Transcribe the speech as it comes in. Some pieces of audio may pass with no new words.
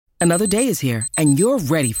Another day is here, and you're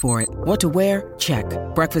ready for it. What to wear? Check.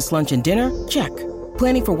 Breakfast, lunch, and dinner? Check.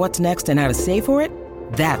 Planning for what's next and how to save for it?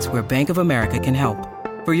 That's where Bank of America can help.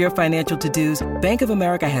 For your financial to-dos, Bank of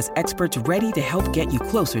America has experts ready to help get you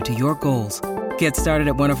closer to your goals. Get started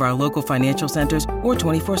at one of our local financial centers or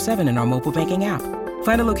 24/7 in our mobile banking app.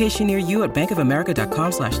 Find a location near you at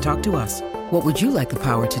bankofamerica.com/talktous. What would you like the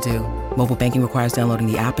power to do? Mobile banking requires downloading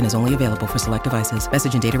the app and is only available for select devices.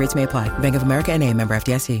 Message and data rates may apply. Bank of America N.A., member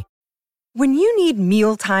FDIC. When you need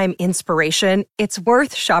mealtime inspiration, it's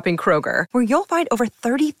worth shopping Kroger, where you'll find over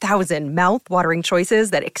 30,000 mouth-watering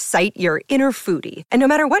choices that excite your inner foodie. And no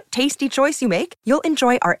matter what tasty choice you make, you'll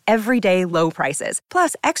enjoy our everyday low prices,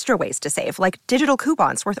 plus extra ways to save, like digital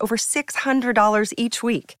coupons worth over $600 each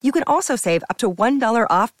week. You can also save up to $1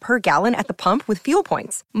 off per gallon at the pump with fuel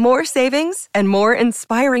points. More savings and more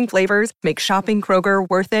inspiring flavors make shopping Kroger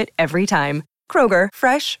worth it every time. Kroger,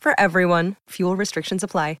 fresh for everyone. Fuel restrictions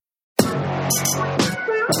apply.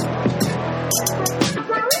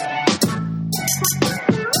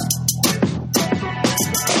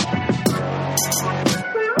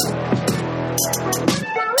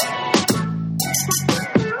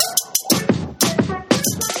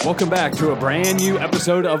 Welcome back to a brand new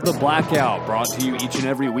episode of The Blackout, brought to you each and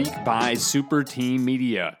every week by Super Team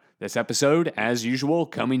Media. This episode, as usual,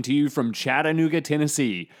 coming to you from Chattanooga,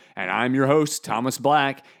 Tennessee, and I'm your host, Thomas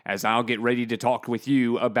Black, as I'll get ready to talk with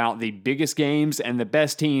you about the biggest games and the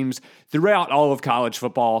best teams throughout all of college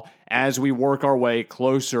football as we work our way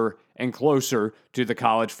closer and closer to the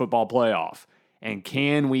college football playoff. And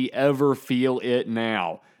can we ever feel it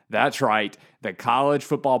now? That's right, the College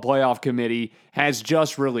Football Playoff Committee has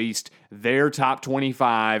just released their top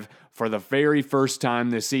 25 for the very first time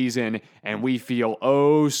this season, and we feel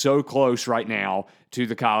oh so close right now to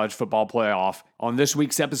the college football playoff. On this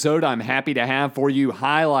week's episode, I'm happy to have for you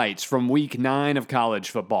highlights from week 9 of college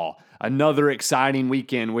football. Another exciting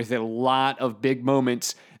weekend with a lot of big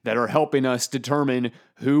moments that are helping us determine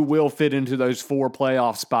who will fit into those 4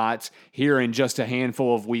 playoff spots here in just a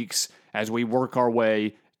handful of weeks as we work our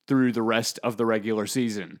way through the rest of the regular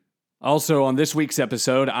season. Also, on this week's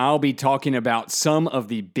episode, I'll be talking about some of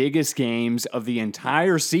the biggest games of the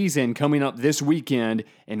entire season coming up this weekend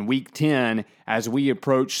in Week 10 as we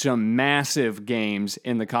approach some massive games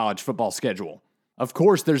in the college football schedule. Of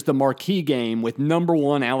course, there's the marquee game with number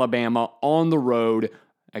 1 Alabama on the road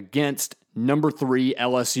against number 3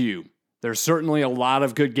 LSU. There's certainly a lot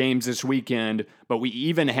of good games this weekend, but we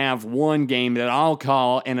even have one game that I'll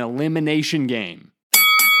call an elimination game,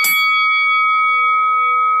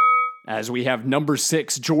 as we have number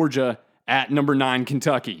 6 Georgia at number 9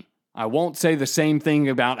 Kentucky. I won't say the same thing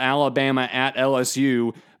about Alabama at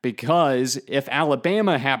LSU, because if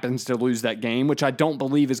Alabama happens to lose that game, which I don't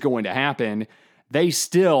believe is going to happen, they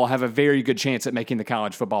still have a very good chance at making the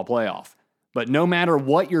college football playoff. But no matter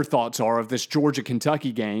what your thoughts are of this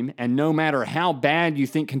Georgia-Kentucky game, and no matter how bad you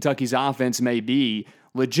think Kentucky's offense may be,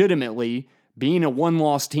 legitimately, being a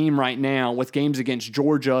one-loss team right now with games against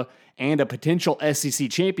Georgia and a potential SEC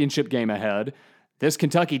championship game ahead, this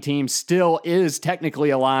Kentucky team still is technically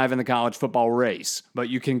alive in the college football race. But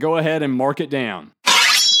you can go ahead and mark it down.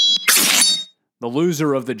 The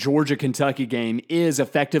loser of the Georgia-Kentucky game is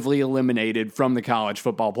effectively eliminated from the college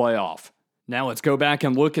football playoff. Now let's go back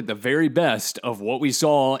and look at the very best of what we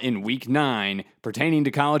saw in Week 9 pertaining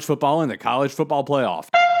to college football and the college football playoff.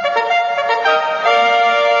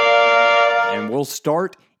 And we'll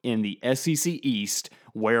start in the SEC East,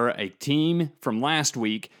 where a team from last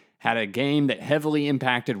week had a game that heavily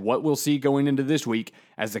impacted what we'll see going into this week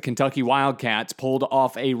as the Kentucky Wildcats pulled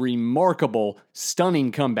off a remarkable,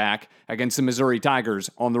 stunning comeback against the Missouri Tigers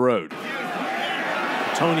on the road.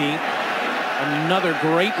 Tony, another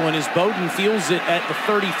great one as Bowden fields it at the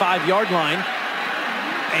 35-yard line.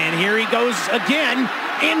 And here he goes again,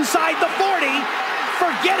 inside the 40.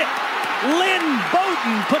 Forget it. Lynn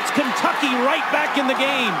Bowden puts Kentucky right back in the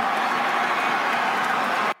game.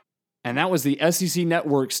 And that was the SEC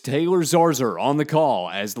Network's Taylor Zarzour on the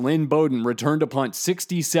call as Lynn Bowden returned a punt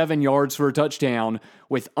 67 yards for a touchdown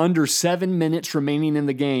with under 7 minutes remaining in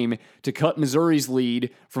the game to cut Missouri's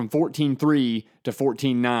lead from 14-3 to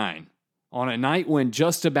 14-9. On a night when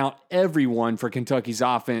just about everyone for Kentucky's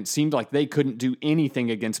offense seemed like they couldn't do anything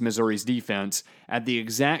against Missouri's defense, at the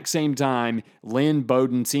exact same time, Lynn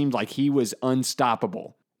Bowden seemed like he was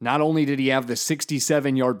unstoppable. Not only did he have the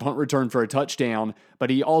 67-yard punt return for a touchdown, but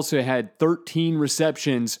he also had 13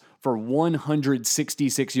 receptions for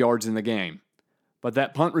 166 yards in the game. But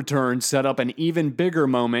that punt return set up an even bigger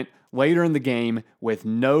moment later in the game with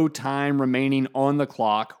no time remaining on the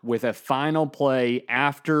clock, with a final play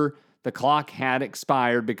after The clock had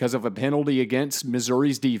expired because of a penalty against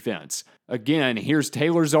Missouri's defense. Again, here's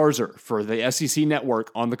Taylor Zarzour for the SEC Network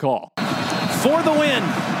on the call. For the win.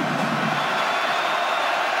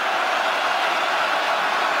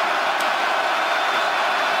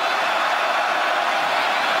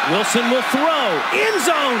 Wilson will throw. End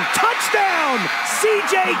zone. Touchdown.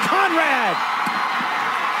 C.J. Conrad.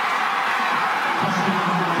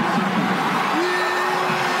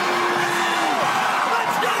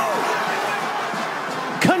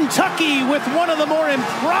 Kentucky, with one of the more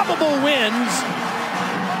improbable wins,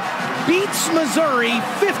 beats Missouri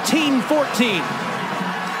 15-14.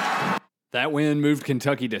 That win moved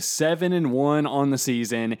Kentucky to 7-1 on the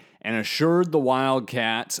season and assured the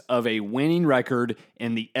Wildcats of a winning record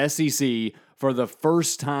in the SEC for the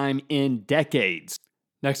first time in decades.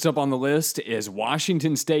 Next up on the list is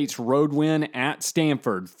Washington State's road win at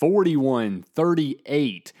Stanford,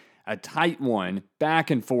 41-38. A tight one,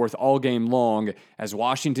 back and forth all game long, as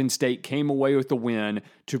Washington State came away with the win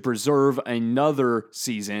to preserve another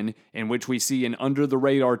season in which we see an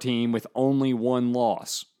under-the-radar team with only one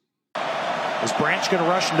loss. Is Branch going to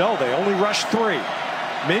rush? No, they only rush 3.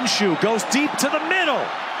 Minshew goes deep to the middle,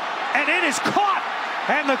 and it is caught,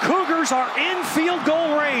 and the Cougars are in field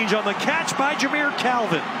goal range on the catch by Jameer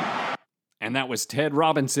Calvin. And that was Ted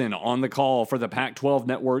Robinson on the call for the Pac-12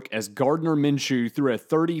 Network as Gardner Minshew threw a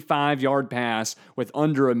 35-yard pass with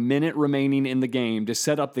under a minute remaining in the game to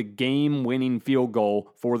set up the game-winning field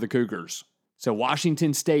goal for the Cougars. So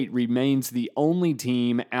Washington State remains the only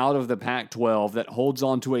team out of the Pac-12 that holds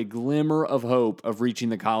on to a glimmer of hope of reaching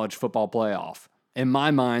the college football playoff. In my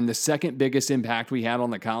mind, the second biggest impact we had on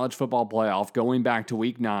the college football playoff going back to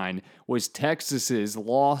Week 9 was Texas's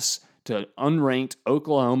loss to unranked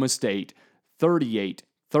Oklahoma State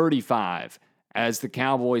 38-35 as the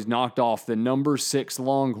Cowboys knocked off the number 6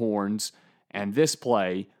 Longhorns, and this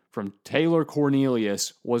play from Taylor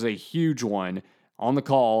Cornelius was a huge one. On the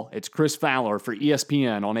call, it's Chris Fowler for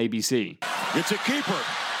ESPN on ABC. It's a keeper.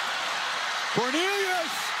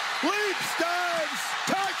 Cornelius leaps, dives,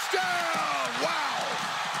 touchdown!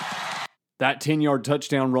 Wow! That 10-yard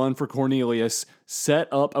touchdown run for Cornelius set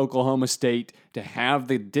up Oklahoma State to have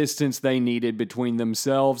the distance they needed between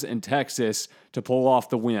themselves and Texas to pull off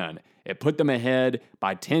the win. It put them ahead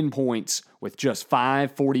by 10 points with just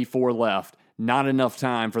 5:44 left. Not enough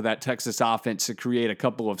time for that Texas offense to create a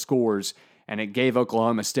couple of scores, and it gave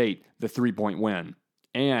Oklahoma State the 3-point win.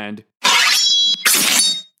 And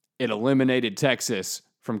it eliminated Texas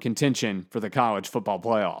from contention for the college football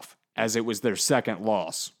playoff, as it was their second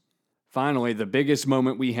loss. Finally, the biggest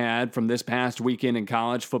moment we had from this past weekend in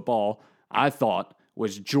college football, I thought,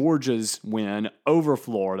 was Georgia's win over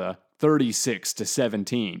Florida,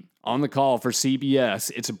 36-17. On the call for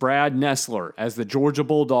CBS, it's Brad Nessler as the Georgia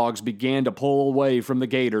Bulldogs began to pull away from the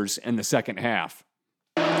Gators in the second half.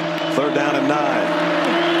 3rd down and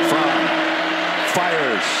 9. Fry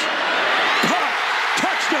fires. Caught.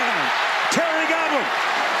 Touchdown. Terry Godwin.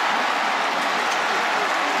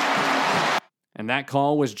 And that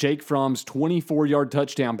call was Jake Fromm's 24-yard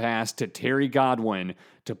touchdown pass to Terry Godwin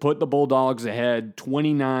to put the Bulldogs ahead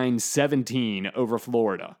 29-17 over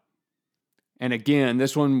Florida. And again,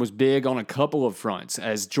 this one was big on a couple of fronts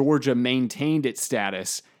as Georgia maintained its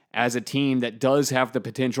status as a team that does have the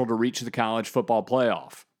potential to reach the college football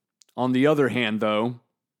playoff. On the other hand, though,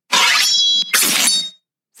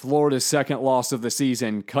 Florida's second loss of the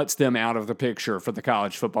season cuts them out of the picture for the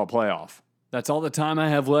college football playoff. That's all the time I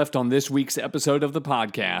have left on this week's episode of the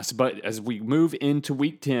podcast, but as we move into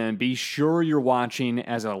Week 10, be sure you're watching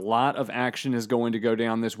as a lot of action is going to go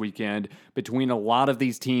down this weekend between a lot of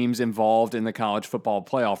these teams involved in the college football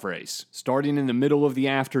playoff race. Starting in the middle of the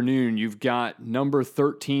afternoon, you've got number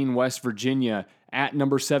 13 West Virginia at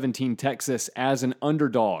number 17 Texas as an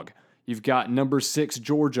underdog. You've got number 6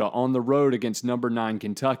 Georgia on the road against number 9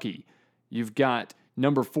 Kentucky. You've got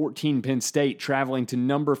number 14 Penn State traveling to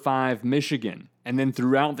number 5 Michigan. And then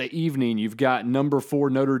throughout the evening, you've got number 4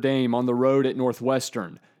 Notre Dame on the road at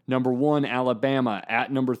Northwestern, number 1 Alabama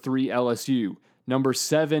at number 3 LSU, number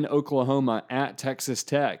 7 Oklahoma at Texas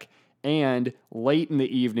Tech, and late in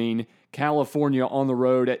the evening, California on the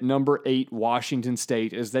road at number 8 Washington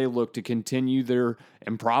State as they look to continue their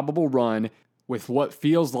improbable run with what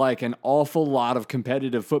feels like an awful lot of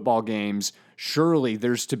competitive football games. Surely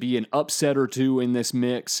there's to be an upset or two in this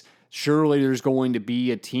mix. Surely there's going to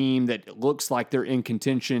be a team that looks like they're in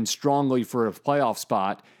contention strongly for a playoff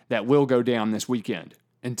spot that will go down this weekend.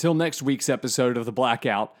 Until next week's episode of The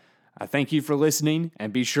Blackout, I thank you for listening,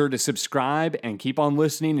 and be sure to subscribe and keep on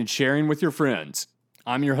listening and sharing with your friends.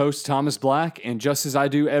 I'm your host, Thomas Black, and just as I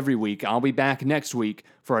do every week, I'll be back next week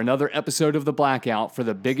for another episode of The Blackout for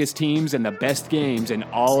the biggest teams and the best games in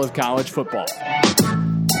all of college football.